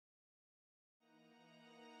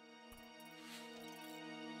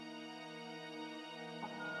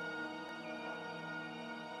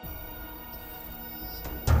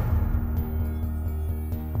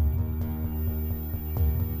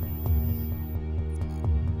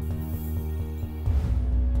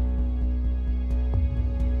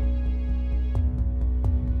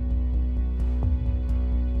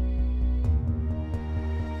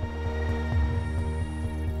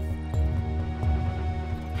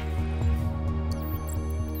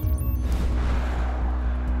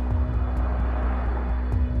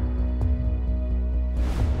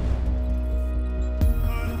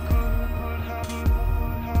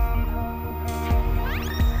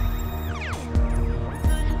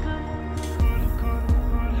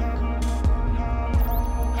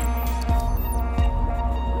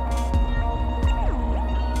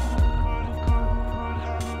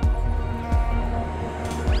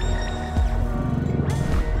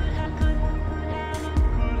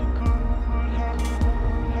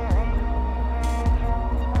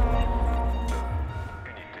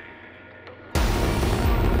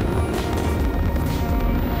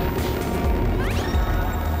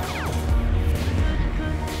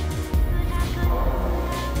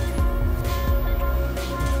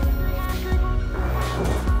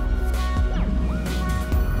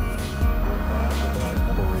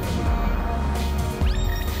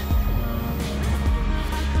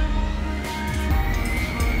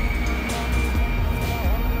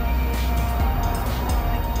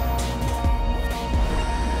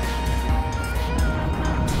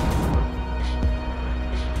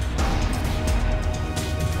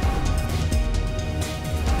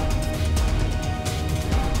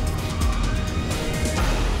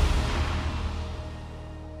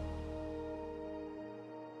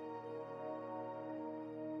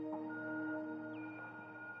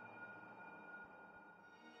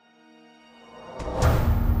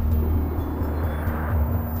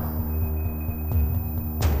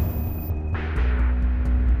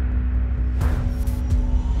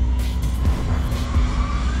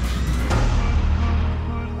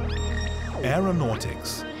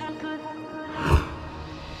Aeronautics.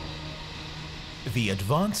 The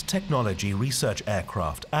Advanced Technology Research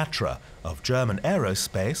Aircraft D-ATRA of German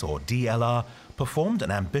Aerospace, or DLR, performed an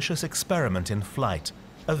ambitious experiment in flight.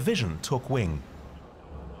 A vision took wing.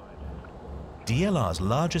 DLR's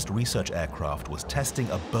largest research aircraft was testing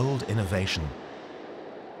a bold innovation.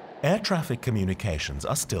 Air traffic communications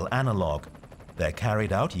are still analog. They're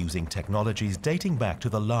carried out using technologies dating back to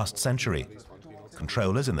the last century.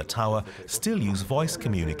 Controllers in the tower still use voice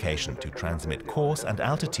communication to transmit course and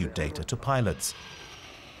altitude data to pilots.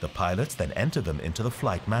 The pilots then enter them into the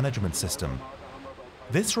flight management system.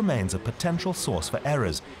 This remains a potential source for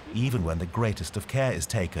errors, even when the greatest of care is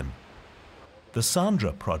taken. The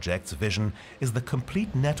SANDRA project's vision is the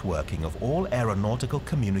complete networking of all aeronautical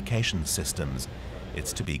communications systems.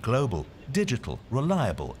 It's to be global, digital,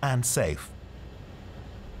 reliable, and safe.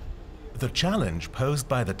 The challenge posed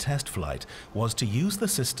by the test flight was to use the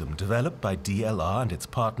system developed by DLR and its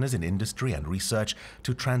partners in industry and research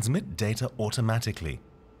to transmit data automatically.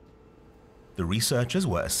 The researchers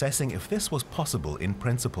were assessing if this was possible in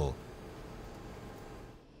principle.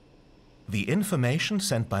 The information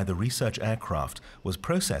sent by the research aircraft was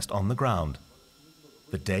processed on the ground.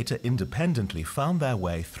 The data independently found their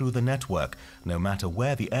way through the network, no matter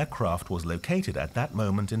where the aircraft was located at that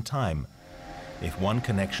moment in time. If one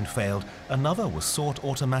connection failed, another was sought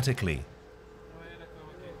automatically.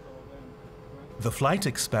 The flight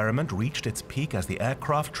experiment reached its peak as the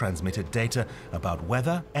aircraft transmitted data about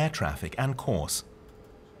weather, air traffic, and course.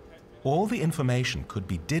 All the information could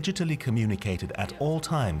be digitally communicated at all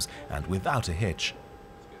times and without a hitch.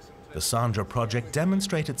 The SANDRA project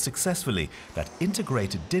demonstrated successfully that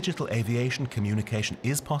integrated digital aviation communication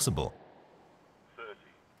is possible.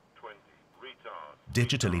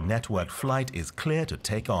 Digitally networked flight is clear to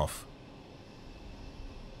take off.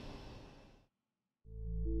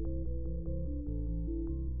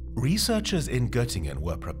 Researchers in Göttingen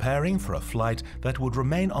were preparing for a flight that would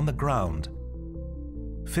remain on the ground.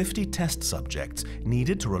 50 test subjects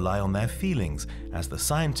needed to rely on their feelings as the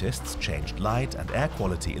scientists changed light and air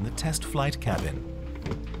quality in the test flight cabin.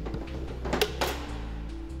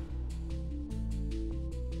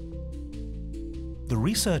 The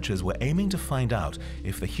researchers were aiming to find out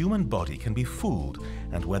if the human body can be fooled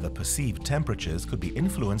and whether perceived temperatures could be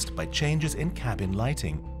influenced by changes in cabin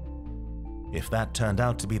lighting. If that turned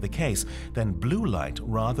out to be the case, then blue light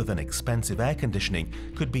rather than expensive air conditioning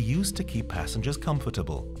could be used to keep passengers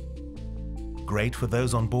comfortable. Great for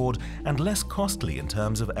those on board and less costly in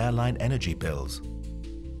terms of airline energy bills.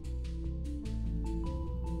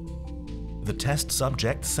 The test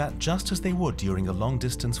subjects sat just as they would during a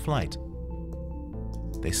long-distance flight.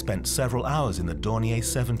 They spent several hours in the Dornier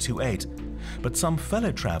 728, but some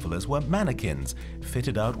fellow travelers were mannequins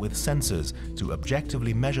fitted out with sensors to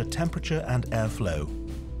objectively measure temperature and airflow.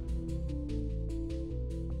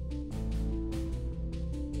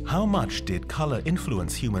 How much did color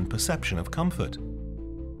influence human perception of comfort?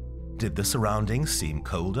 Did the surroundings seem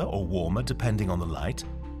colder or warmer depending on the light?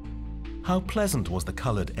 How pleasant was the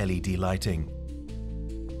colored LED lighting?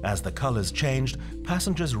 As the colors changed,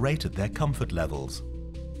 passengers rated their comfort levels.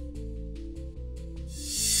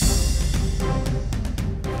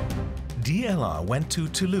 DLR went to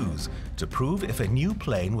Toulouse to prove if a new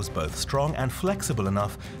plane was both strong and flexible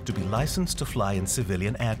enough to be licensed to fly in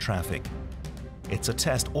civilian air traffic. It's a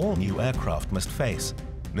test all new aircraft must face.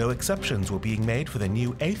 No exceptions were being made for the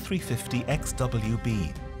new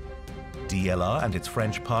A350XWB. DLR and its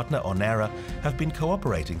French partner Dornier have been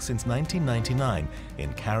cooperating since 1999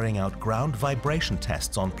 in carrying out ground vibration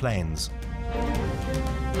tests on planes.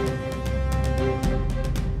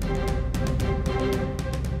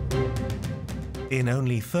 In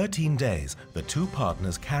only 13 days, the two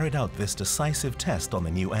partners carried out this decisive test on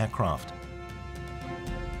the new aircraft.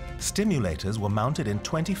 Stimulators were mounted in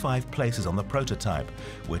 25 places on the prototype,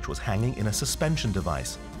 which was hanging in a suspension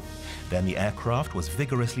device. Then the aircraft was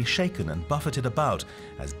vigorously shaken and buffeted about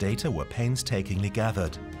as data were painstakingly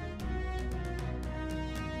gathered.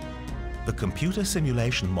 The computer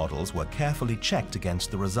simulation models were carefully checked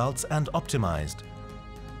against the results and optimized.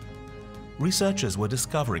 Researchers were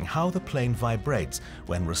discovering how the plane vibrates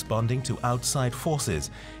when responding to outside forces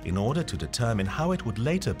in order to determine how it would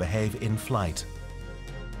later behave in flight.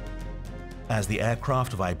 As the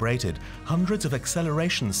aircraft vibrated, hundreds of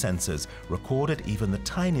acceleration sensors recorded even the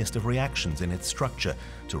tiniest of reactions in its structure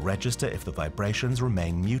to register if the vibrations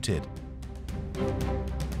remain muted.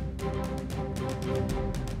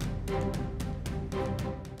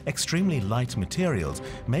 Extremely light materials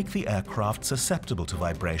make the aircraft susceptible to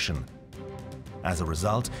vibration. As a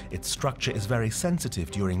result, its structure is very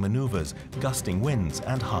sensitive during maneuvers, gusting winds,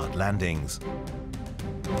 and hard landings.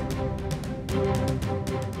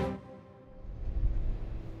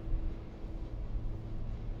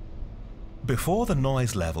 Before the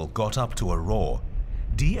noise level got up to a roar,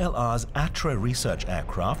 DLR's D-ATRA research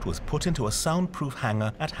aircraft was put into a soundproof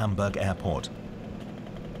hangar at Hamburg Airport.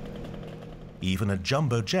 Even a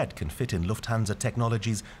jumbo jet can fit in Lufthansa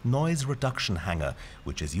Technologies' noise reduction hangar,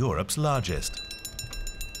 which is Europe's largest.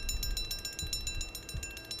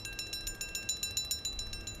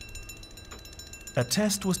 A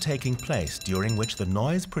test was taking place during which the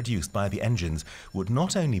noise produced by the engines would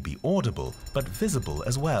not only be audible, but visible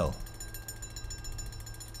as well.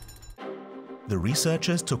 The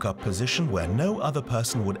researchers took up position where no other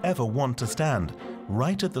person would ever want to stand,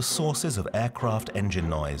 right at the sources of aircraft engine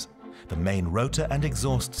noise, the main rotor and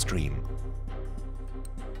exhaust stream.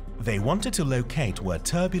 They wanted to locate where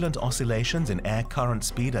turbulent oscillations in air current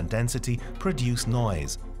speed and density produce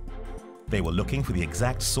noise. They were looking for the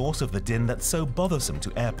exact source of the din that's so bothersome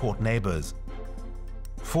to airport neighbors.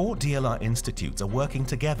 4 DLR institutes are working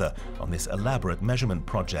together on this elaborate measurement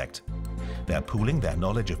project. They're pooling their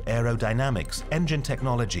knowledge of aerodynamics, engine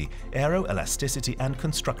technology, aeroelasticity, and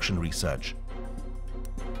construction research.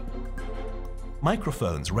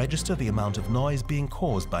 Microphones register the amount of noise being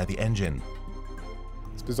caused by the engine.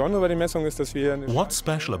 What's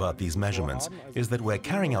special about these measurements is that we're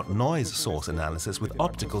carrying out noise source analysis with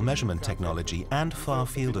optical measurement technology and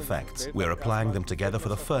far-field effects. We're applying them together for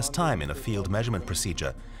the first time in a field measurement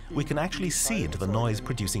procedure. We can actually see into the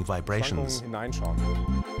noise-producing vibrations.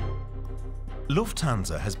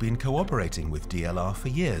 Lufthansa has been cooperating with DLR for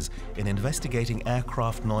years in investigating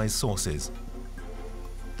aircraft noise sources.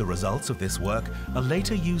 The results of this work are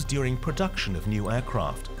later used during production of new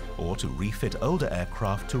aircraft or to refit older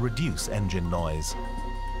aircraft to reduce engine noise.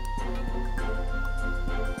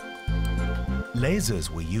 Lasers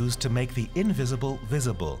were used to make the invisible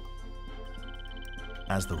visible.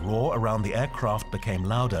 As the roar around the aircraft became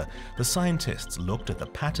louder, the scientists looked at the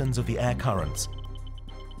patterns of the air currents.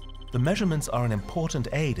 The measurements are an important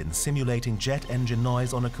aid in simulating jet engine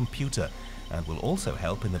noise on a computer and will also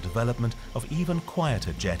help in the development of even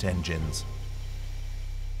quieter jet engines.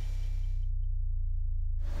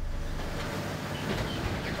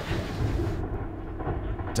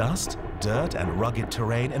 Dust, dirt and rugged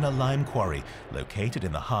terrain in a lime quarry located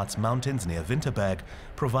in the Harz Mountains near Winterberg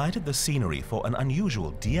provided the scenery for an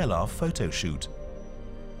unusual DLR photo shoot.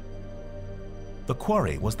 The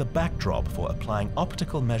quarry was the backdrop for applying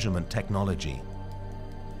optical measurement technology.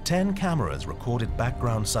 10 cameras recorded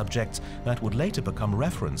background subjects that would later become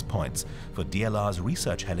reference points for DLR's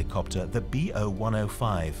research helicopter, the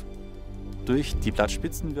BO-105.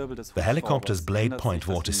 The helicopter's blade point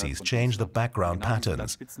vortices change the background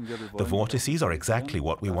patterns. The vortices are exactly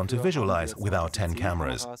what we want to visualize with our 10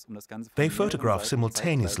 cameras. They photograph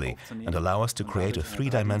simultaneously and allow us to create a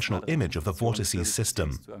three-dimensional image of the vortices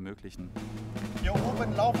system. Hier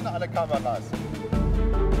oben laufen alle Kameras.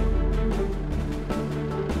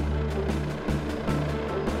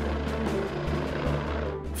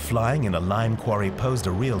 Flying in a lime quarry posed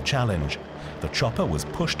a real challenge. The chopper was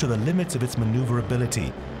pushed to the limits of its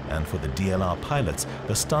maneuverability, and for the DLR pilots,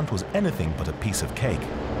 the stunt was anything but a piece of cake.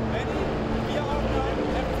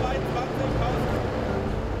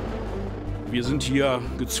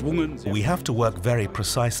 We have to work very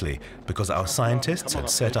precisely because our scientists had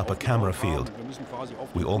set up a camera field.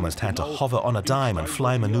 We almost had to hover on a dime and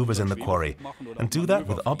fly maneuvers in the quarry, and do that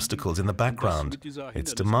with obstacles in the background.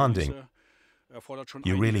 It's demanding.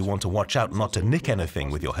 You really want to watch out not to nick anything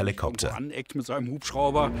with your helicopter.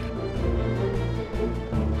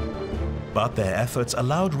 But their efforts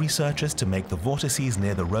allowed researchers to make the vortices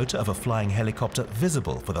near the rotor of a flying helicopter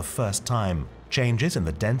visible for the first time. Changes in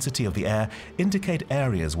the density of the air indicate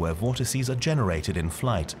areas where vortices are generated in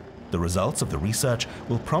flight. The results of the research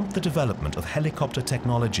will prompt the development of helicopter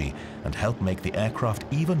technology and help make the aircraft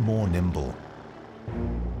even more nimble.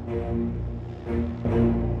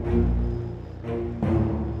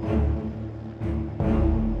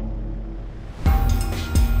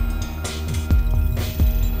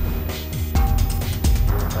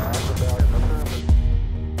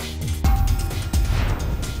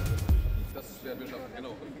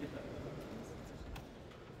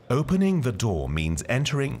 Opening the door means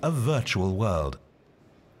entering a virtual world.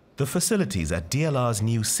 The facilities at DLR's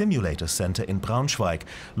new simulator center in Braunschweig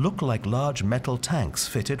look like large metal tanks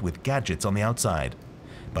fitted with gadgets on the outside.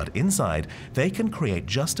 But inside, they can create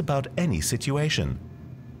just about any situation.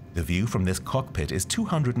 The view from this cockpit is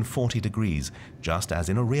 240 degrees, just as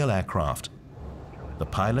in a real aircraft. The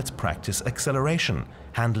pilots practice acceleration,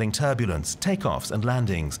 handling turbulence, takeoffs and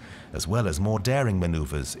landings, as well as more daring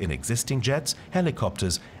maneuvers in existing jets,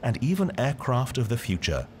 helicopters, and even aircraft of the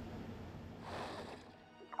future.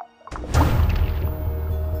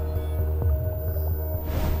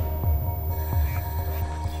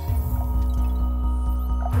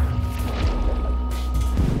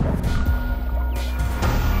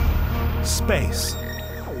 Space.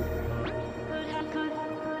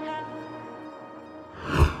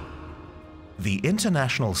 The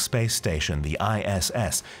International Space Station, the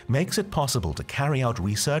ISS, makes it possible to carry out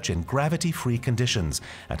research in gravity-free conditions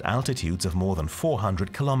at altitudes of more than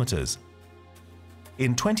 400 kilometers.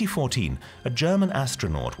 In 2014, a German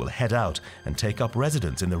astronaut will head out and take up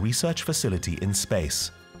residence in the research facility in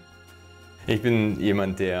space. I'm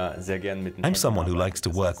someone who likes to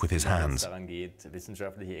work with his hands,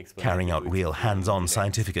 carrying out real hands-on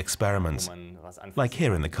scientific experiments, like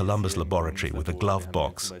here in the Columbus laboratory with the glove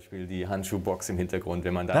box.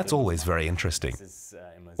 That's always very interesting.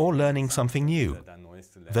 Or learning something new.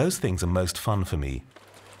 Those things are most fun for me.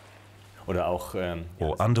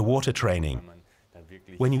 Or underwater training,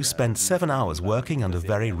 when you spend 7 hours working under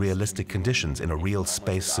very realistic conditions in a real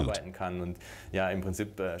spacesuit.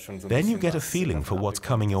 Then you get a feeling for what's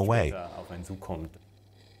coming your way.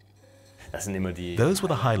 Those were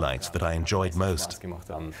the highlights that I enjoyed most.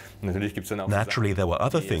 Naturally, there were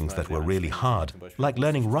other things that were really hard, like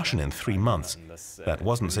learning Russian in 3 months. That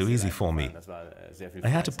wasn't so easy for me. I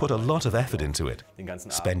had to put a lot of effort into it,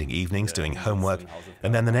 spending evenings doing homework,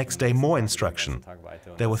 and then the next day more instruction.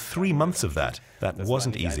 There were 3 months of that. That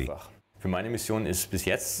wasn't easy.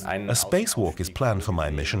 A spacewalk is planned for my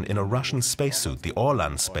mission in a Russian spacesuit, the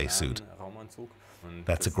Orlan spacesuit.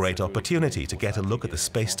 That's a great opportunity to get a look at the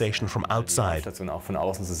space station from outside.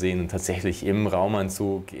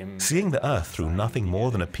 Seeing the Earth through nothing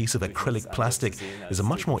more than a piece of acrylic plastic is a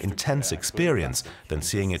much more intense experience than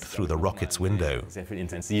seeing it through the rocket's window.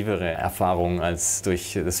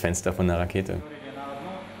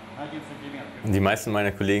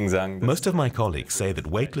 Most of my colleagues say that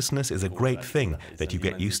weightlessness is a great thing that you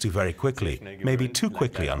get used to very quickly, maybe too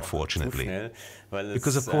quickly, unfortunately.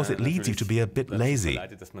 Because of course it leads you to be a bit lazy.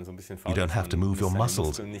 You don't have to move your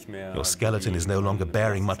muscles. Your skeleton is no longer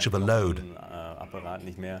bearing much of a load.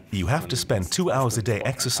 You have to spend 2 hours a day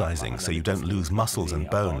exercising so you don't lose muscles and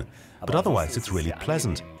bone. But otherwise it's really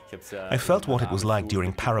pleasant. I felt what it was like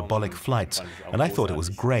during parabolic flights, and I thought it was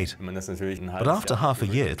great. But after half a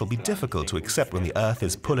year, it'll be difficult to accept when the Earth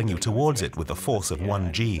is pulling you towards it with the force of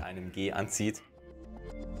 1g.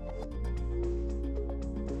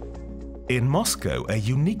 In Moscow, a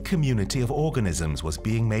unique community of organisms was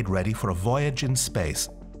being made ready for a voyage in space.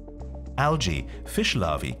 Algae, fish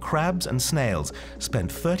larvae, crabs and snails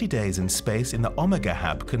spent 30 days in space in the Omega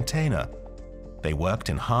Hab container. They worked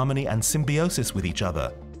in harmony and symbiosis with each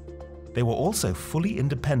other. They were also fully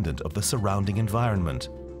independent of the surrounding environment.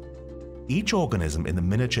 Each organism in the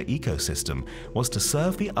miniature ecosystem was to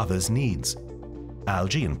serve the other's needs.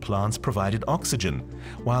 Algae and plants provided oxygen,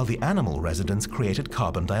 while the animal residents created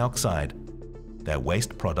carbon dioxide. Their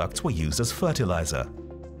waste products were used as fertilizer.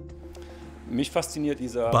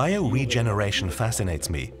 Bioregeneration fascinates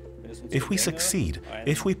me. If we succeed,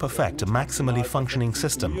 if we perfect a maximally functioning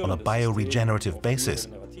system on a bioregenerative basis,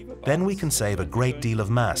 then we can save a great deal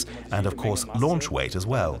of mass and, of course, launch weight as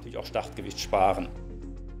well.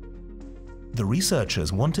 The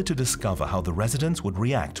researchers wanted to discover how the residents would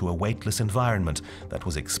react to a weightless environment that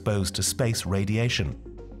was exposed to space radiation.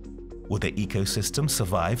 Would their ecosystem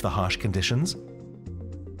survive the harsh conditions?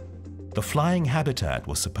 The flying habitat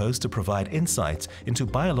was supposed to provide insights into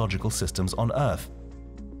biological systems on Earth,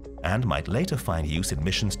 and might later find use in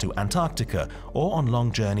missions to Antarctica or on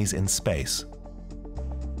long journeys in space.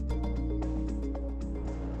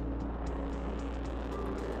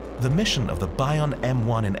 The mission of the Bion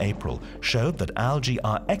M1 in April showed that algae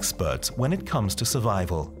are experts when it comes to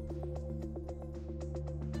survival.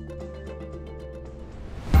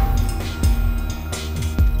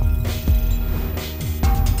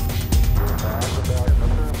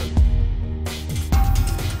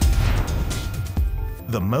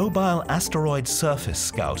 The Mobile Asteroid Surface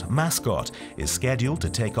Scout mascot is scheduled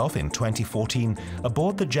to take off in 2014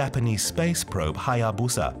 aboard the Japanese space probe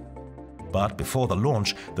Hayabusa. But before the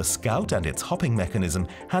launch, the Scout and its hopping mechanism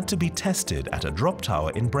had to be tested at a drop tower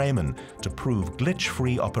in Bremen to prove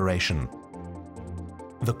glitch-free operation.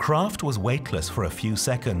 The craft was weightless for a few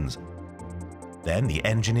seconds. Then the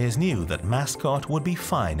engineers knew that mascot would be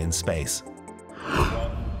fine in space.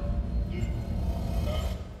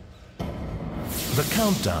 The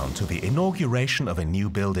countdown to the inauguration of a new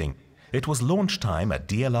building. It was launch time at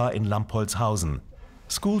DLR in Lampolzhausen.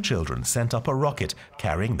 Schoolchildren sent up a rocket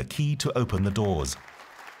carrying the key to open the doors.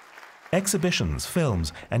 Exhibitions,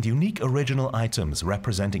 films, and unique original items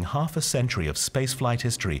representing half a century of spaceflight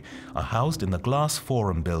history are housed in the Glass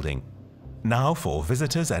Forum building. Now, for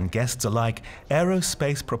visitors and guests alike,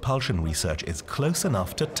 aerospace propulsion research is close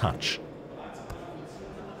enough to touch.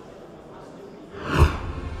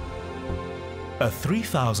 A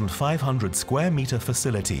 3,500 square meter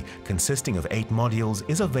facility consisting of 8 modules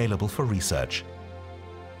is available for research.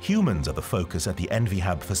 Humans are the focus at the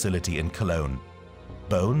NVHAB facility in Cologne.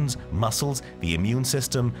 Bones, muscles, the immune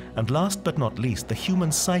system, and last but not least, the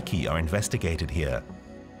human psyche are investigated here.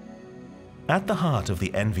 At the heart of the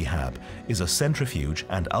NVHAB is a centrifuge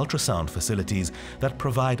and ultrasound facilities that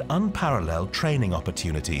provide unparalleled training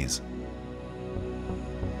opportunities.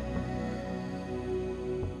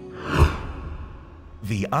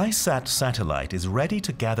 The ISAT satellite is ready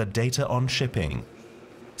to gather data on shipping.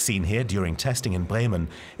 Seen here during testing in Bremen,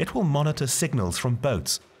 it will monitor signals from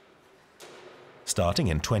boats. Starting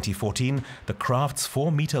in 2014, the craft's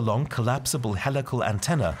 4-meter-long collapsible helical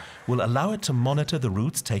antenna will allow it to monitor the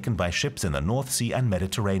routes taken by ships in the North Sea and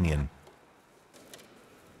Mediterranean.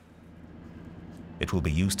 It will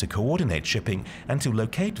be used to coordinate shipping and to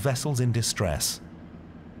locate vessels in distress.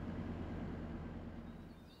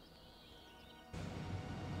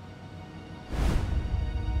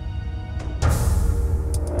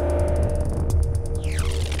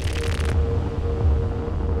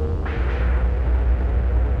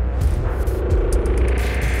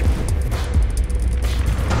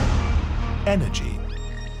 Energy.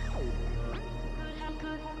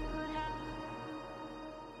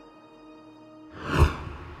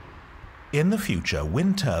 In the future,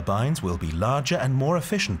 wind turbines will be larger and more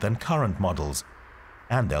efficient than current models,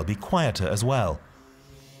 and they'll be quieter as well.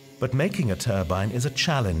 But making a turbine is a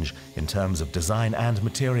challenge in terms of design and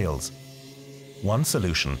materials. One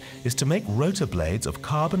solution is to make rotor blades of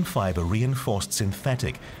carbon fiber reinforced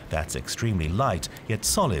synthetic that's extremely light yet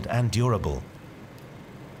solid and durable.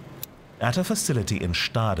 At a facility in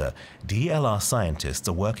Stade, DLR scientists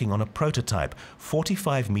are working on a prototype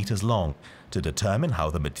 45 meters long to determine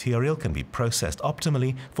how the material can be processed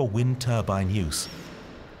optimally for wind turbine use.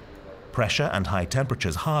 Pressure and high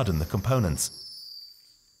temperatures harden the components.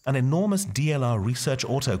 An enormous DLR research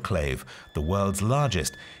autoclave, the world's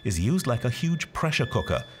largest, is used like a huge pressure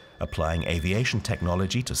cooker, applying aviation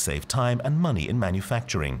technology to save time and money in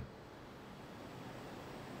manufacturing.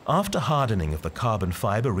 After hardening of the carbon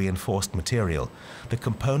fiber reinforced material, the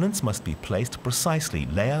components must be placed precisely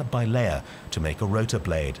layer by layer to make a rotor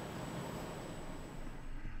blade.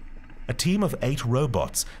 A team of 8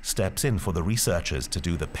 robots steps in for the researchers to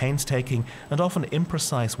do the painstaking and often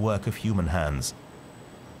imprecise work of human hands.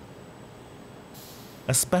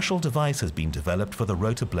 A special device has been developed for the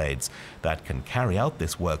rotor blades that can carry out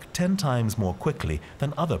this work 10 times more quickly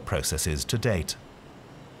than other processes to date.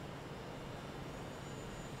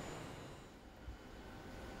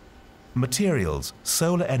 Materials,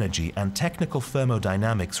 solar energy, and technical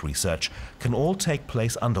thermodynamics research can all take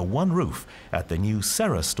place under one roof at the new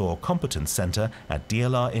Serra-Store Competence Center at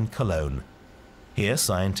DLR in Cologne. Here,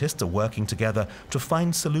 scientists are working together to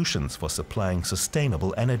find solutions for supplying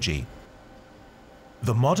sustainable energy.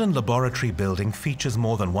 The modern laboratory building features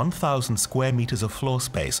more than 1,000 square meters of floor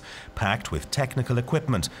space, packed with technical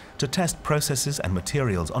equipment to test processes and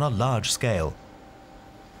materials on a large scale.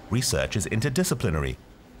 Research is interdisciplinary.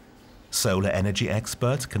 Solar energy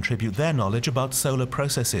experts contribute their knowledge about solar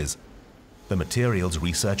processes. The materials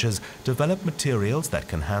researchers develop materials that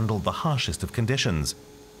can handle the harshest of conditions.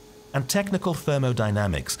 And technical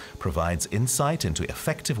thermodynamics provides insight into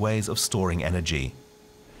effective ways of storing energy.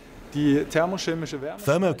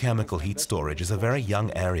 Thermochemical heat storage is a very young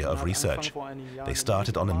area of research. They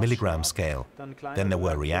started on a milligram scale. Then there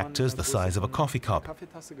were reactors the size of a coffee cup.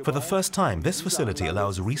 For the first time, this facility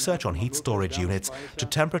allows research on heat storage units to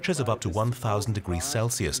temperatures of up to 1,000 degrees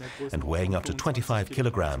Celsius and weighing up to 25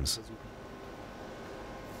 kilograms.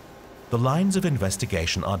 The lines of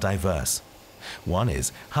investigation are diverse. One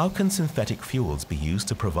is, how can synthetic fuels be used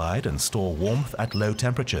to provide and store warmth at low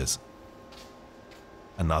temperatures?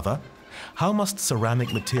 Another, how must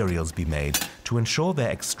ceramic materials be made to ensure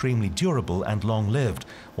they're extremely durable and long-lived,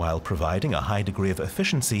 while providing a high degree of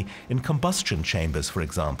efficiency in combustion chambers, for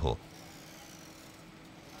example?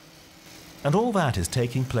 And all that is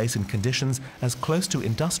taking place in conditions as close to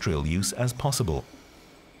industrial use as possible.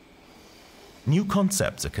 New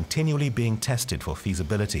concepts are continually being tested for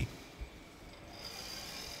feasibility.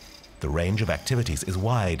 The range of activities is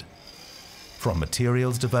wide. From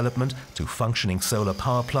materials development to functioning solar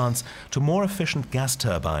power plants to more efficient gas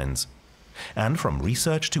turbines, and from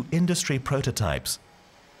research to industry prototypes.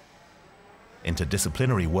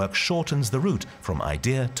 Interdisciplinary work shortens the route from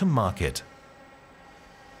idea to market.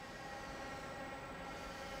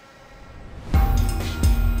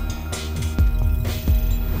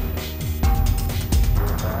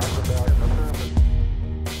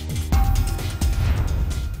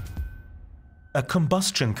 A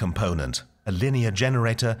combustion component, a linear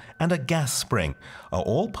generator, and a gas spring are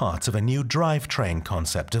all parts of a new drivetrain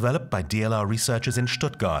concept developed by DLR researchers in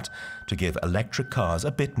Stuttgart to give electric cars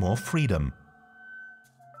a bit more freedom.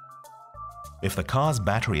 If the car's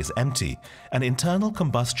battery is empty, an internal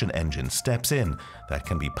combustion engine steps in that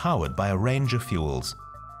can be powered by a range of fuels.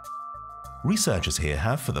 Researchers here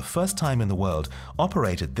have, for the first time in the world,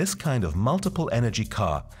 operated this kind of multiple energy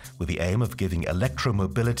car with the aim of giving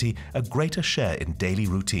electromobility a greater share in daily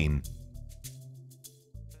routine.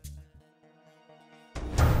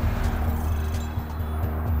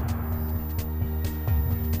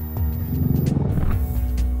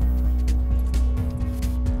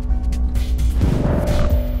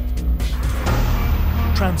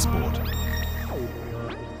 Transport.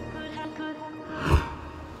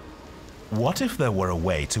 What if there were a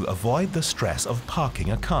way to avoid the stress of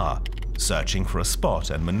parking a car, searching for a spot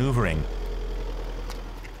and maneuvering?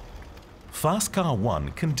 FastCar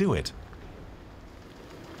 1 can do it.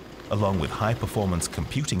 Along with high-performance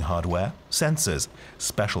computing hardware, sensors,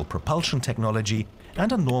 special propulsion technology,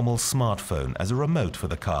 and a normal smartphone as a remote for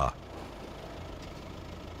the car.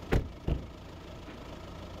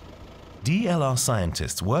 DLR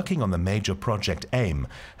scientists working on the major project AIM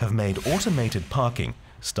have made automated parking,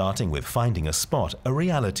 starting with finding a spot, a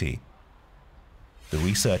reality. The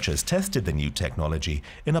researchers tested the new technology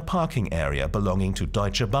in a parking area belonging to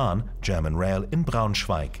Deutsche Bahn, German Rail, in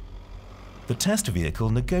Braunschweig. The test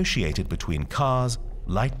vehicle negotiated between cars,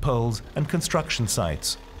 light poles, and construction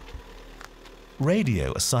sites.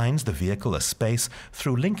 Radio assigns the vehicle a space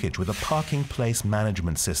through linkage with a parking place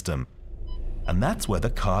management system. And that's where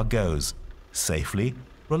the car goes, safely,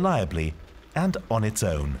 reliably, and on its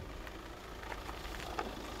own.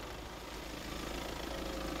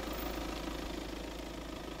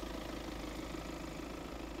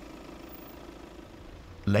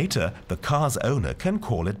 Later, the car's owner can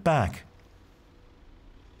call it back.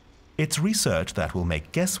 It's research that will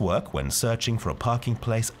make guesswork when searching for a parking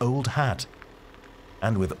place old hat.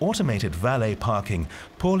 And with automated valet parking,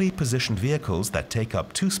 poorly positioned vehicles that take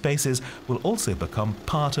up 2 spaces will also become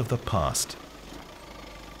part of the past.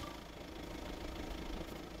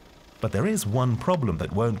 But there is one problem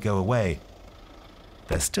that won't go away.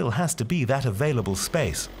 There still has to be that available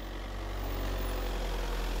space.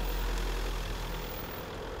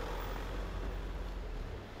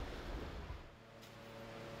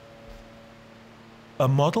 A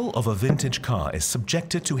model of a vintage car is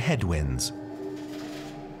subjected to headwinds.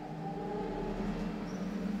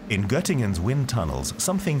 In Göttingen's wind tunnels,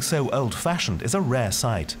 something so old-fashioned is a rare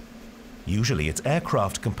sight. Usually it's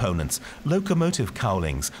aircraft components, locomotive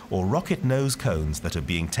cowlings, or rocket nose cones that are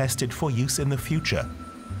being tested for use in the future.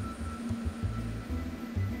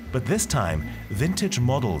 But this time, vintage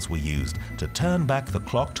models were used to turn back the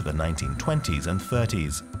clock to the 1920s and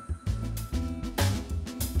 30s.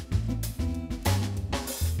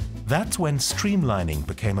 That's when streamlining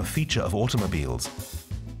became a feature of automobiles.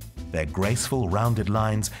 Their graceful, rounded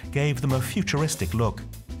lines gave them a futuristic look.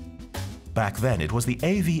 Back then, it was the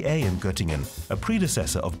AVA in Göttingen, a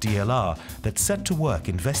predecessor of DLR, that set to work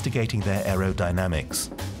investigating their aerodynamics.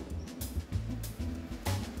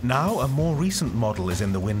 Now, a more recent model is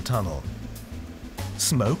in the wind tunnel.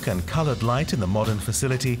 Smoke and colored light in the modern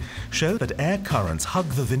facility show that air currents hug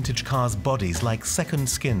the vintage cars' bodies like second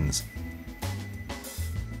skins.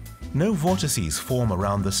 No vortices form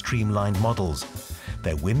around the streamlined models.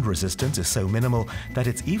 Their wind resistance is so minimal that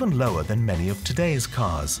it's even lower than many of today's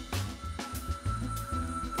cars.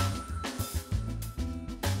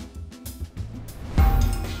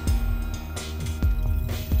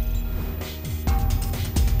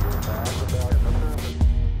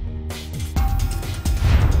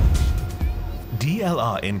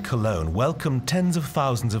 DLR in Cologne welcomed tens of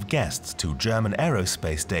thousands of guests to German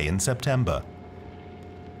Aerospace Day in September.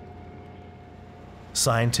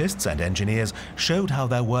 Scientists and engineers showed how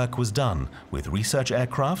their work was done with research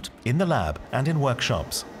aircraft, in the lab and in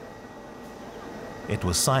workshops. It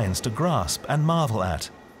was science to grasp and marvel at.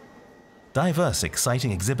 Diverse,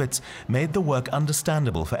 exciting exhibits made the work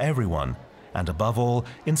understandable for everyone and, above all,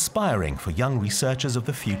 inspiring for young researchers of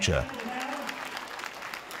the future.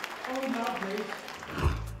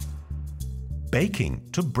 Baking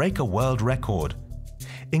to break a world record.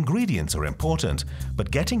 Ingredients are important, but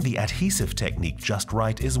getting the adhesive technique just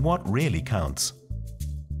right is what really counts.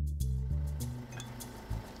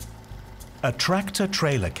 A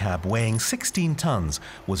tractor-trailer cab weighing 16 tons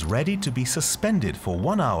was ready to be suspended for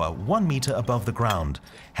 1 hour 1 meter above the ground,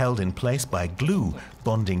 held in place by glue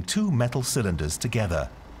bonding 2 metal cylinders together.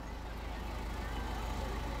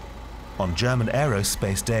 On German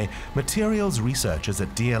Aerospace Day, materials researchers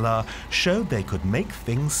at DLR showed they could make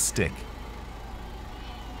things stick.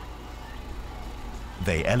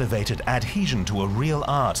 They elevated adhesion to a real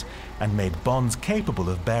art and made bonds capable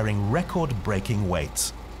of bearing record-breaking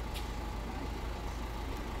weights.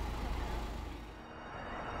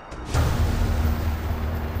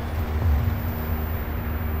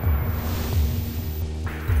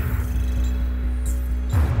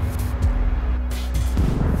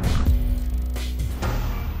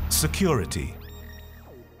 Security.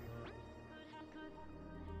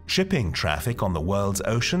 Shipping traffic on the world's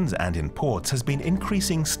oceans and in ports has been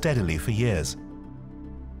increasing steadily for years.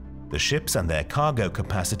 The ships and their cargo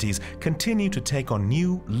capacities continue to take on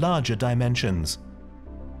new, larger dimensions.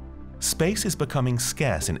 Space is becoming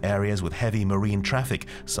scarce in areas with heavy marine traffic,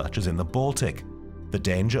 such as in the Baltic. The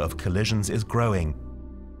danger of collisions is growing.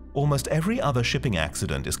 Almost every other shipping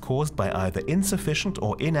accident is caused by either insufficient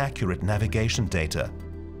or inaccurate navigation data.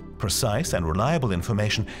 Precise and reliable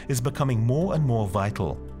information is becoming more and more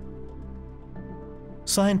vital.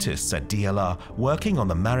 Scientists at DLR, working on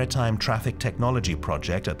the Maritime Traffic Technology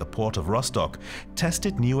project at the port of Rostock,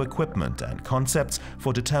 tested new equipment and concepts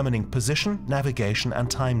for determining position, navigation,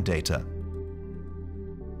 and time data.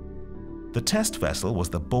 The test vessel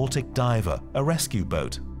was the Baltic Diver, a rescue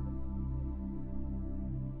boat.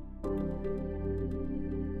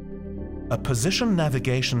 A position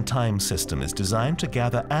navigation time system is designed to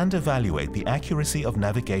gather and evaluate the accuracy of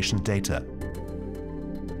navigation data.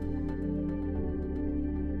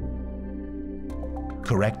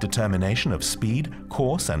 Correct determination of speed,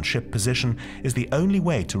 course, and ship position is the only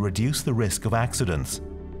way to reduce the risk of accidents.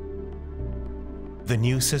 The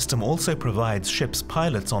new system also provides ships'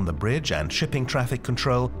 pilots on the bridge and shipping traffic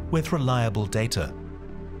control with reliable data.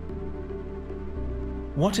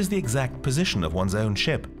 What is the exact position of one's own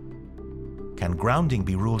ship? Can grounding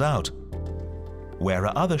be ruled out? Where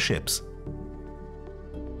are other ships?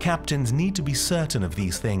 Captains need to be certain of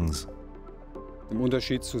these things.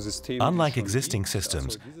 Unlike existing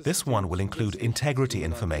systems, this one will include integrity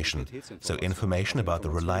information, so information about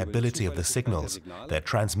the reliability of the signals. They're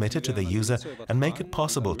transmitted to the user and make it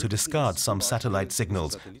possible to discard some satellite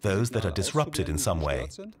signals, those that are disrupted in some way.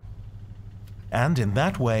 And in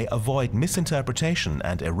that way avoid misinterpretation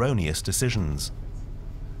and erroneous decisions.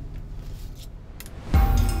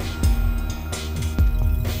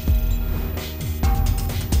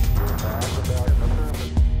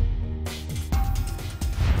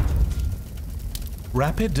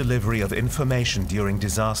 Rapid delivery of information during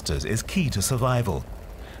disasters is key to survival,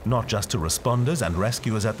 not just to responders and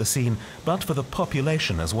rescuers at the scene, but for the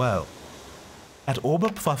population as well. At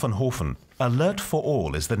Oberpfaffenhofen, Alert for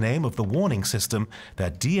All is the name of the warning system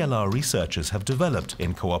that DLR researchers have developed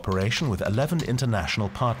in cooperation with 11 international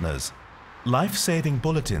partners. Life-saving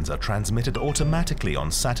bulletins are transmitted automatically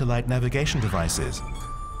on satellite navigation devices,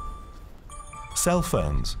 cell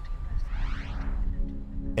phones,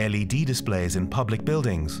 LED displays in public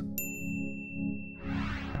buildings,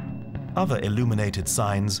 other illuminated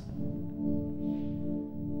signs,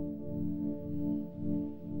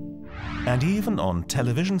 and even on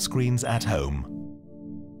television screens at home.